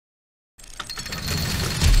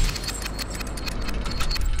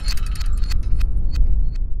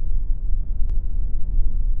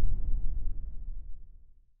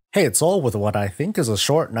Hey, it's Soul with what I think is a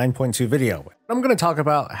short 9.2 video. I'm going to talk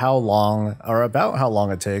about how long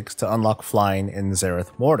it takes to unlock flying in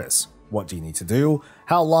Zereth Mortis. What do you need to do?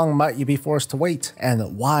 How long might you be forced to wait?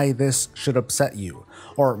 And why this should upset you,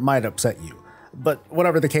 or might upset you. But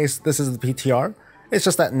whatever the case, this is the PTR. It's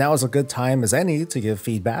just that now is a good time as any to give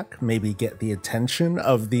feedback, maybe get the attention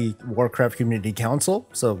of the Warcraft Community Council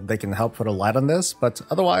so they can help put a light on this, but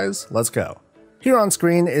otherwise, let's go. Here on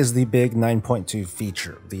screen is the big 9.2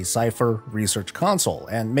 feature, the Cypher Research Console,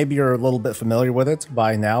 and maybe you're a little bit familiar with it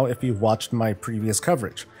by now if you've watched my previous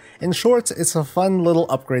coverage. In short, it's a fun little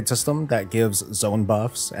upgrade system that gives zone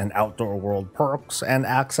buffs and outdoor world perks and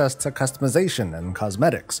access to customization and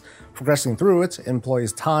cosmetics. Progressing through it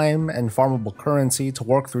employs time and farmable currency to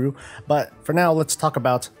work through, but for now let's talk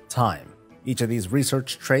about time. Each of these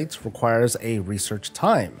research traits requires a research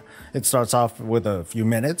time. It starts off with a few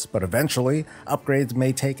minutes, but eventually, upgrades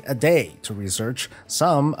may take a day to research,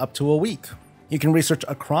 some up to a week. You can research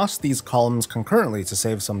across these columns concurrently to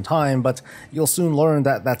save some time, but you'll soon learn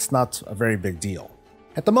that that's not a very big deal.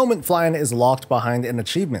 At the moment, flying is locked behind an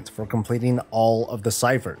achievement for completing all of the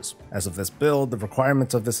ciphers. As of this build, the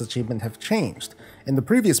requirements of this achievement have changed. In the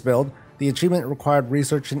previous build, the achievement required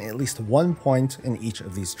researching at least 1 point in each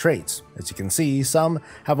of these traits. As you can see, some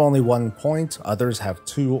have only 1 point, others have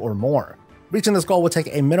 2 or more. Reaching this goal would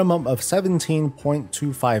take a minimum of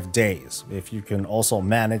 17.25 days, if you can also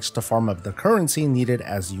manage to farm up the currency needed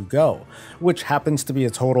as you go, which happens to be a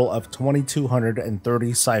total of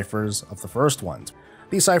 2,230 ciphers of the first ones.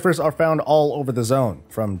 These ciphers are found all over the zone,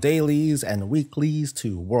 from dailies and weeklies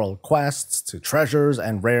to world quests to treasures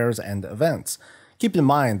and rares and events. Keep in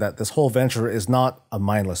mind that this whole venture is not a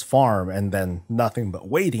mindless farm and then nothing but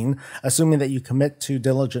waiting. Assuming that you commit to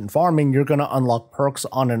diligent farming, you're going to unlock perks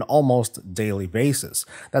on an almost daily basis.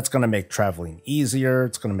 That's going to make traveling easier,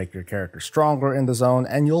 it's going to make your character stronger in the zone,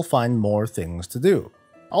 and you'll find more things to do.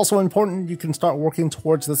 Also important, you can start working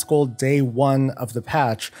towards this goal day 1 of the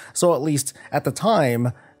patch, so at least at the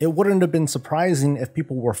time, it wouldn't have been surprising if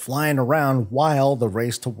people were flying around while the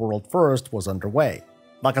race to World First was underway.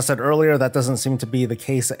 Like I said earlier, that doesn't seem to be the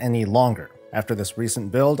case any longer. After this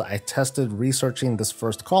recent build, I tested researching this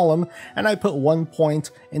first column, and I put 1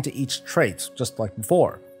 point into each trait, just like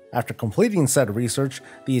before. After completing said research,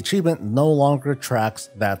 the achievement no longer tracks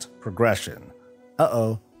that progression.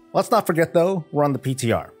 Uh-oh. Let's not forget though, we're on the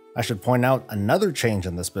PTR. I should point out another change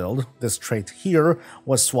in this build. This trait here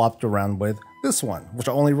was swapped around with this one, which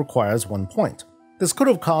only requires 1 point. This could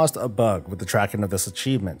have caused a bug with the tracking of this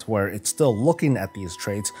achievement, where it's still looking at these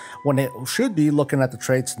traits when it should be looking at the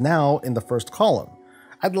traits now in the first column.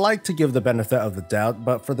 I'd like to give the benefit of the doubt,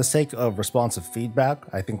 but for the sake of responsive feedback,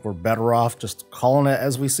 I think we're better off just calling it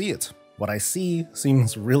as we see it. What I see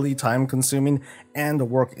seems really time-consuming and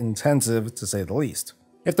work-intensive, to say the least.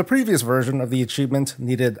 If the previous version of the achievement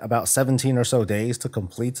needed about 17 or so days to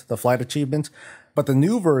complete the flight achievement, but the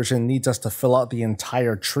new version needs us to fill out the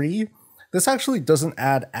entire tree, this actually doesn't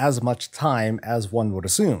add as much time as one would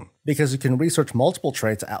assume, because you can research multiple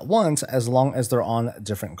traits at once as long as they're on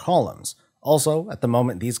different columns. Also, at the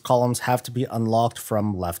moment, these columns have to be unlocked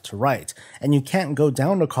from left to right, and you can't go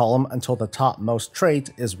down a column until the topmost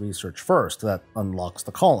trait is researched first, that unlocks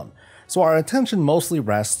the column. So our attention mostly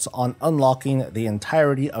rests on unlocking the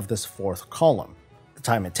entirety of this fourth column. The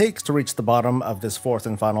time it takes to reach the bottom of this fourth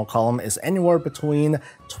and final column is anywhere between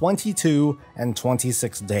 22 and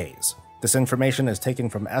 26 days. This information is taken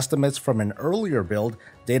from estimates from an earlier build,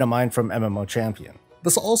 data mined from MMO Champion.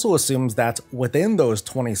 This also assumes that within those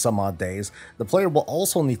 20 some odd days, the player will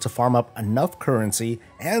also need to farm up enough currency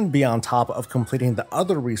and be on top of completing the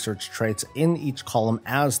other research traits in each column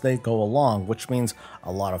as they go along, which means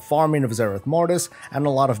a lot of farming of Zereth Mortis and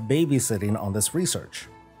a lot of babysitting on this research.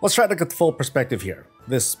 Let's try to get the full perspective here.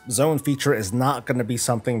 This zone feature is not going to be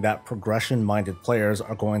something that progression-minded players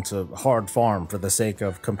are going to hard farm for the sake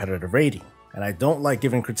of competitive rating, and I don't like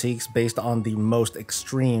giving critiques based on the most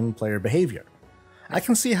extreme player behavior. I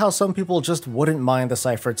can see how some people just wouldn't mind the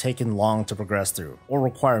cipher taking long to progress through, or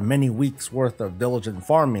require many weeks worth of diligent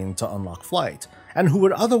farming to unlock flight, and who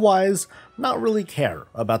would otherwise not really care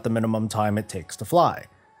about the minimum time it takes to fly.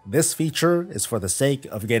 This feature is for the sake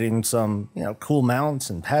of getting some, cool mounts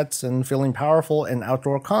and pets and feeling powerful in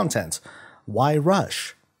outdoor content. Why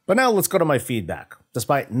rush? But now let's go to my feedback.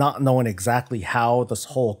 Despite not knowing exactly how this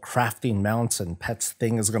whole crafting mounts and pets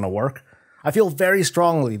thing is going to work, I feel very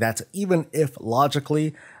strongly that even if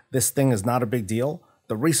logically this thing is not a big deal,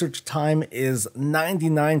 the research time is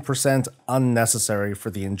 99% unnecessary for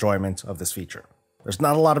the enjoyment of this feature. There's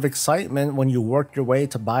not a lot of excitement when you work your way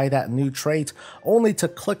to buy that new trait, only to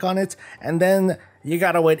click on it and then you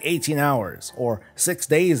gotta wait 18 hours or 6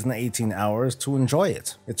 days in the 18 hours to enjoy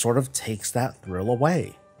it. It sort of takes that thrill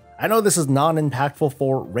away. I know this is non-impactful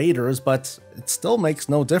for raiders, but it still makes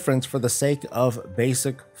no difference for the sake of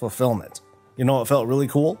basic fulfillment. You know what felt really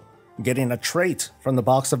cool? Getting a trait from the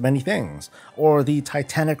box of many things, or the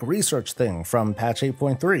Titanic research thing from patch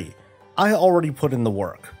 8.3. I already put in the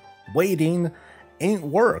work. Waiting ain't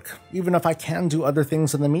work, even if I can do other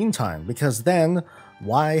things in the meantime, because then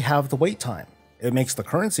why have the wait time? It makes the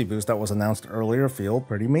currency boost that was announced earlier feel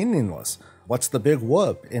pretty meaningless. What's the big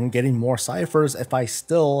whoop in getting more ciphers if I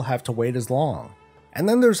still have to wait as long? And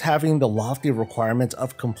then there's having the lofty requirement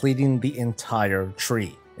of completing the entire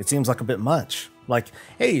tree. It seems like a bit much. Like,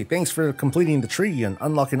 hey, thanks for completing the tree and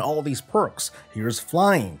unlocking all these perks. Here's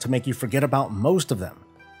flying to make you forget about most of them.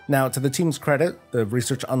 Now, to the team's credit, the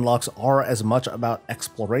research unlocks are as much about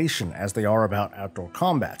exploration as they are about outdoor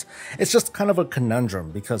combat. It's just kind of a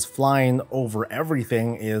conundrum because flying over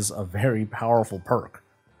everything is a very powerful perk.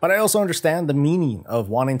 But I also understand the meaning of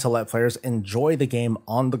wanting to let players enjoy the game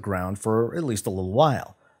on the ground for at least a little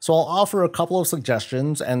while. So I'll offer a couple of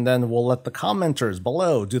suggestions and then we'll let the commenters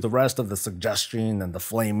below do the rest of the suggesting and the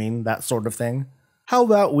flaming, that sort of thing. How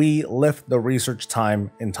about we lift the research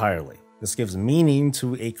time entirely? This gives meaning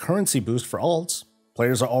to a currency boost for alts.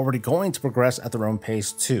 Players are already going to progress at their own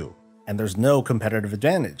pace too, and there's no competitive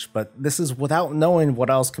advantage, but this is without knowing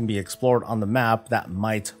what else can be explored on the map that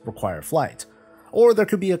might require flight. Or there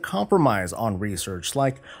could be a compromise on research,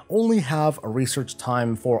 like only have a research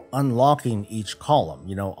time for unlocking each column,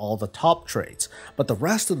 you know, all the top traits, but the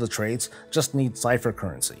rest of the traits just need cipher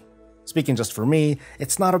currency. Speaking just for me,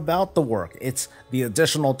 it's not about the work, it's the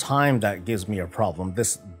additional time that gives me a problem,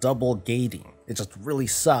 this double gating. It just really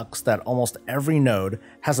sucks that almost every node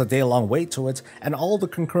has a day-long wait to it, and all the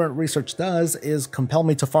concurrent research does is compel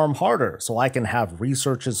me to farm harder so I can have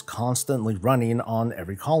researches constantly running on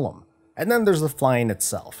every column. And then there's the flying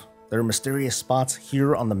itself. There are mysterious spots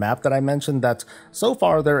here on the map that I mentioned that so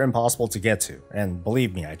far they're impossible to get to, and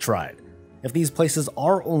believe me, I tried. If these places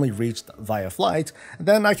are only reached via flight,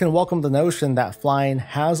 then I can welcome the notion that flying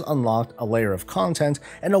has unlocked a layer of content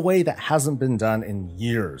in a way that hasn't been done in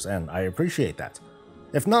years, and I appreciate that.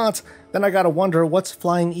 If not, then I gotta wonder what's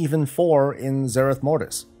flying even for in Zereth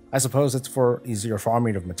Mortis. I suppose it's for easier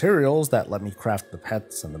farming of materials that let me craft the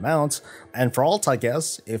pets and the mounts, and for alts I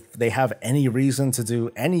guess, if they have any reason to do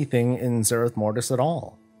anything in Zereth Mortis at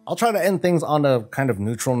all. I'll try to end things on a kind of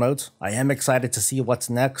neutral note. I am excited to see what's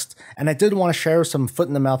next, and I did want to share some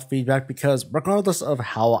foot-in-the-mouth feedback because regardless of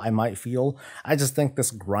how I might feel, I just think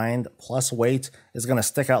this grind plus wait is going to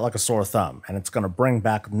stick out like a sore thumb, and it's going to bring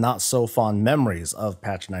back not-so-fond memories of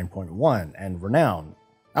patch 9.1 and Renown.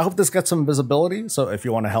 I hope this gets some visibility, so if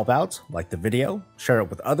you want to help out, like the video, share it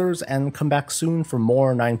with others, and come back soon for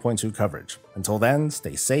more 9.2 coverage. Until then,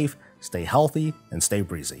 stay safe, stay healthy, and stay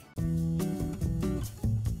breezy.